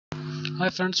Hi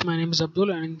friends, my name is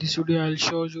Abdul, and in this video I'll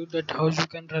show you that how you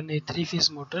can run a 3-phase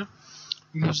motor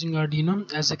using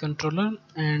Arduino as a controller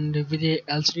and with a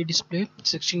LCD display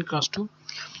 16x2.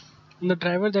 The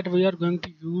driver that we are going to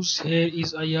use here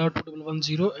is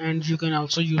IR2110, and you can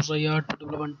also use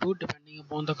IR2112 depending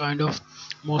upon the kind of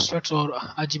MOSFETs or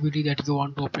IGBT that you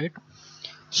want to operate.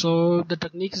 So the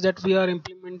techniques that we are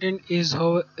implementing is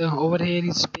how over here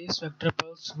is space vector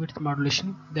pulse width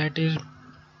modulation. That is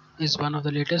one of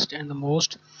the latest and the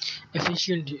most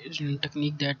efficient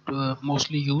technique that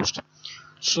mostly used.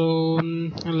 So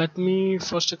let me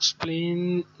first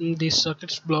explain the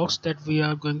circuit blocks that we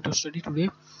are going to study today.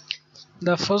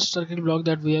 The first circuit block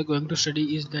that we are going to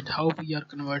study is that how we are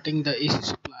converting the AC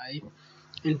supply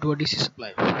into a DC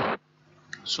supply.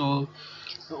 So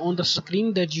on the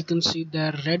screen that you can see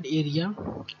the red area,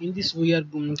 in this we are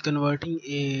converting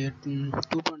a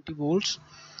 220 volts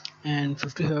and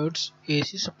 50 Hertz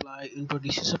AC supply into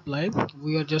DC supply.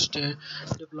 We are just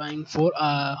deploying 4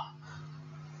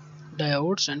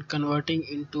 diodes and converting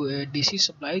into a DC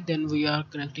supply. Then we are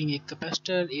connecting a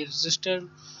capacitor, a resistor.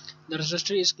 The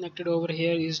resistor is connected over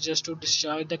here is just to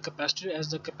discharge the capacitor, as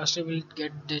the capacitor will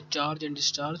get the charge and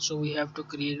discharge, so we have to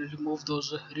remove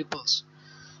those ripples.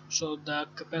 So the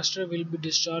capacitor will be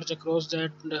discharged across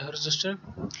that resistor,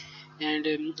 and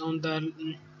on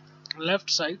the left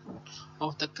side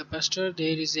of the capacitor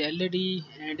there is a LED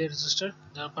and a resistor.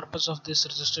 The purpose of this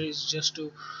resistor is just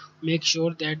to make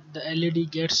sure that the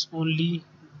LED gets only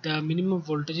the minimum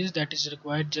voltages that is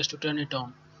required just to turn it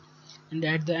on. And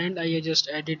at the end I just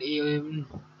added a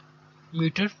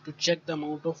meter to check the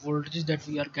amount of voltage that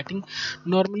we are getting.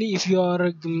 Normally if you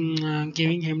are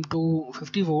giving him to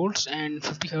 50 volts and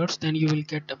 50 Hertz, then you will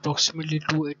get approximately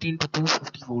 218 to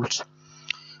 250 volts,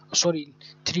 sorry,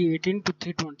 318 to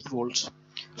 320 volts.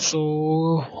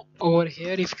 So over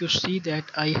here if you see that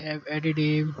I have added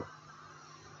a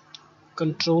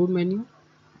control menu.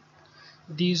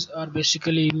 These are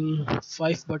basically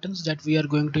 5 buttons that we are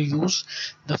going to use.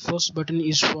 The first button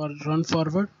is for run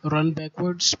forward, run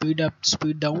backward, speed up,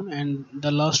 speed down, and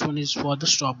the last one is for the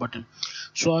stop button.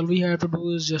 So all we have to do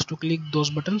is just to click those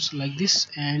buttons like this,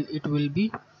 and it will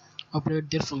be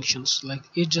operate their functions. Like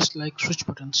it's just like switch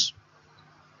buttons,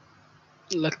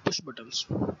 like push buttons.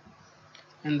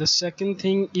 And the second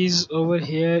thing is over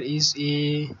here is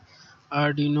a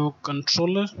Arduino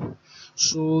controller.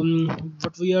 So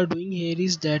what we are doing here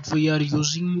is that we are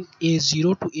using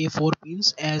A0 to A4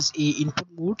 pins as a input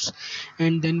modes,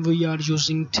 and then we are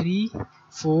using 3,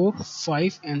 4,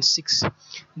 5 and 6.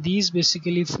 These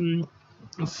basically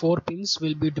 4 pins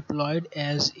will be deployed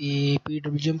as a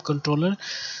PWM controller.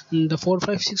 The 4,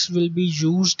 5, 6 will be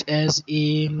used as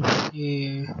a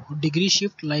degree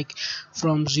shift, like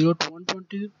from 0 to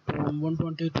 120 to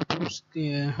 120 to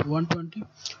 120 to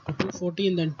 240,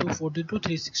 and then 240 to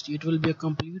 360. It will be a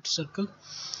complete circle.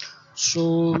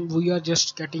 So we are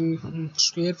just getting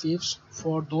square waves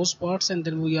for those parts, and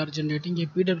then we are generating a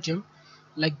PWM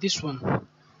like this one,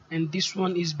 and this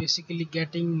one is basically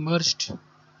getting merged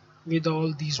with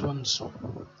all these ones.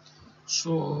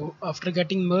 So after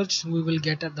getting merged, we will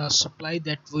get the supply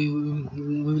that we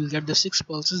will get the 6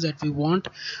 pulses that we want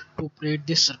to operate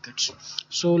this circuits.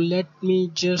 So let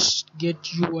me just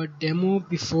get you a demo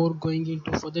before going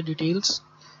into further details.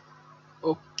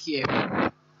 Okay,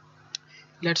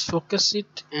 let's focus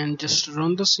it and just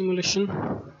run the simulation.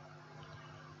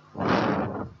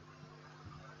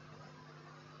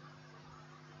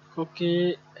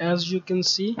 Okay, as you can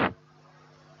see,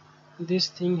 this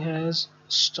thing has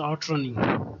start running.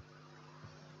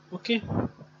 Okay,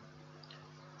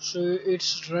 so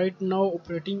it's right now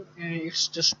operating and it's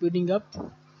just speeding up,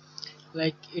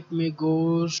 like it may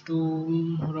goes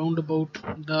to round about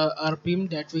the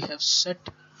RPM that we have set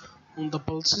on the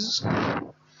pulses.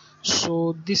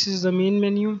 So this is the main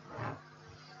menu.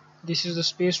 This is the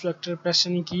space vector. Press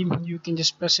any key, you can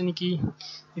just press any key.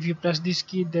 If you press this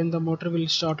key, then the motor will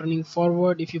start running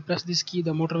forward. If you press this key,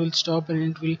 the motor will stop and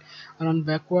it will run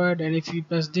backward. And if you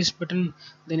press this button,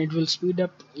 then it will speed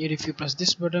up. And if you press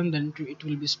this button, then it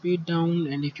will be speed down.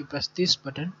 And if you press this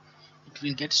button, it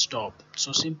will get stop.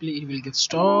 So simply it will get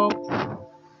stop,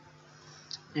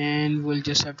 and we'll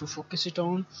just have to focus it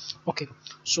on. Okay,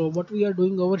 so what we are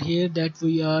doing over here, that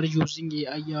we are using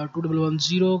a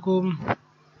IR2110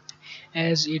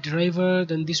 as a driver.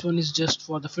 Then this one is just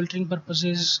for the filtering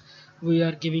purposes. We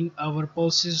are giving our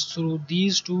pulses through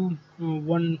these two,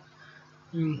 one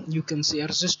you can say a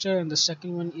resistor, and the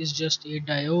second one is just a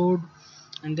diode.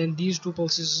 And then these two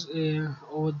pulses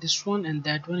over this one and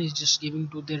that one is just giving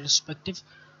to their respective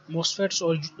MOSFETs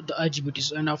or the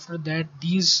IGBTs, and after that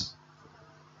these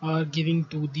are giving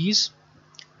to these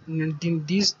And then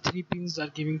these three pins are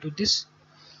giving to this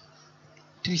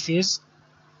three-phase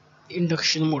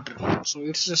induction motor. So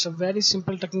it's just a very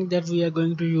simple technique that we are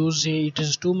going to use here. It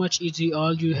is too much easy.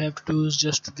 All you have to do is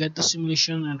just to get the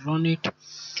simulation and run it,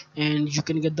 and you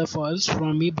can get the files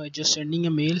from me by just sending a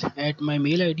mail at my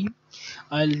mail id.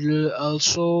 I'll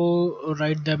also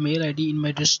write the mail id in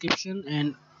my description,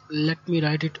 and let me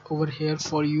write it over here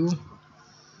for you.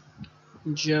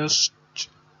 Just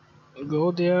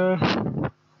go there.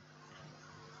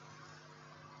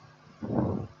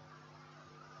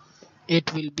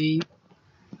 It will be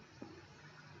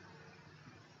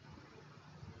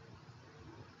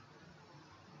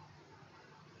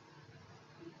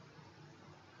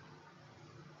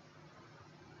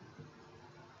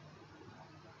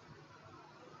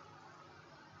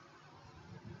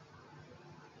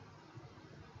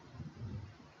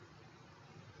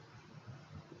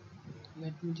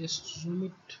let me just zoom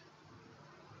it.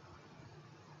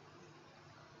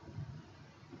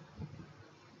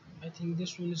 I think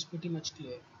this one is pretty much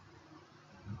clear.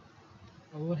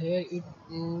 Over here it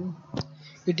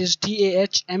is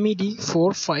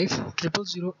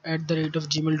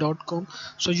tahmed45000@gmail.com.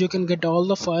 So you can get all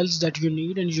the files that you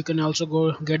need, and you can also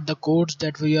go get the codes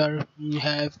that we are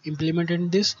have implemented in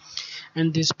this,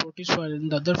 and this Proteus file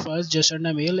and the other files. Just send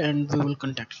a mail and we will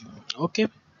contact you. Okay,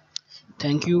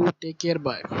 thank you, take care,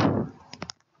 bye.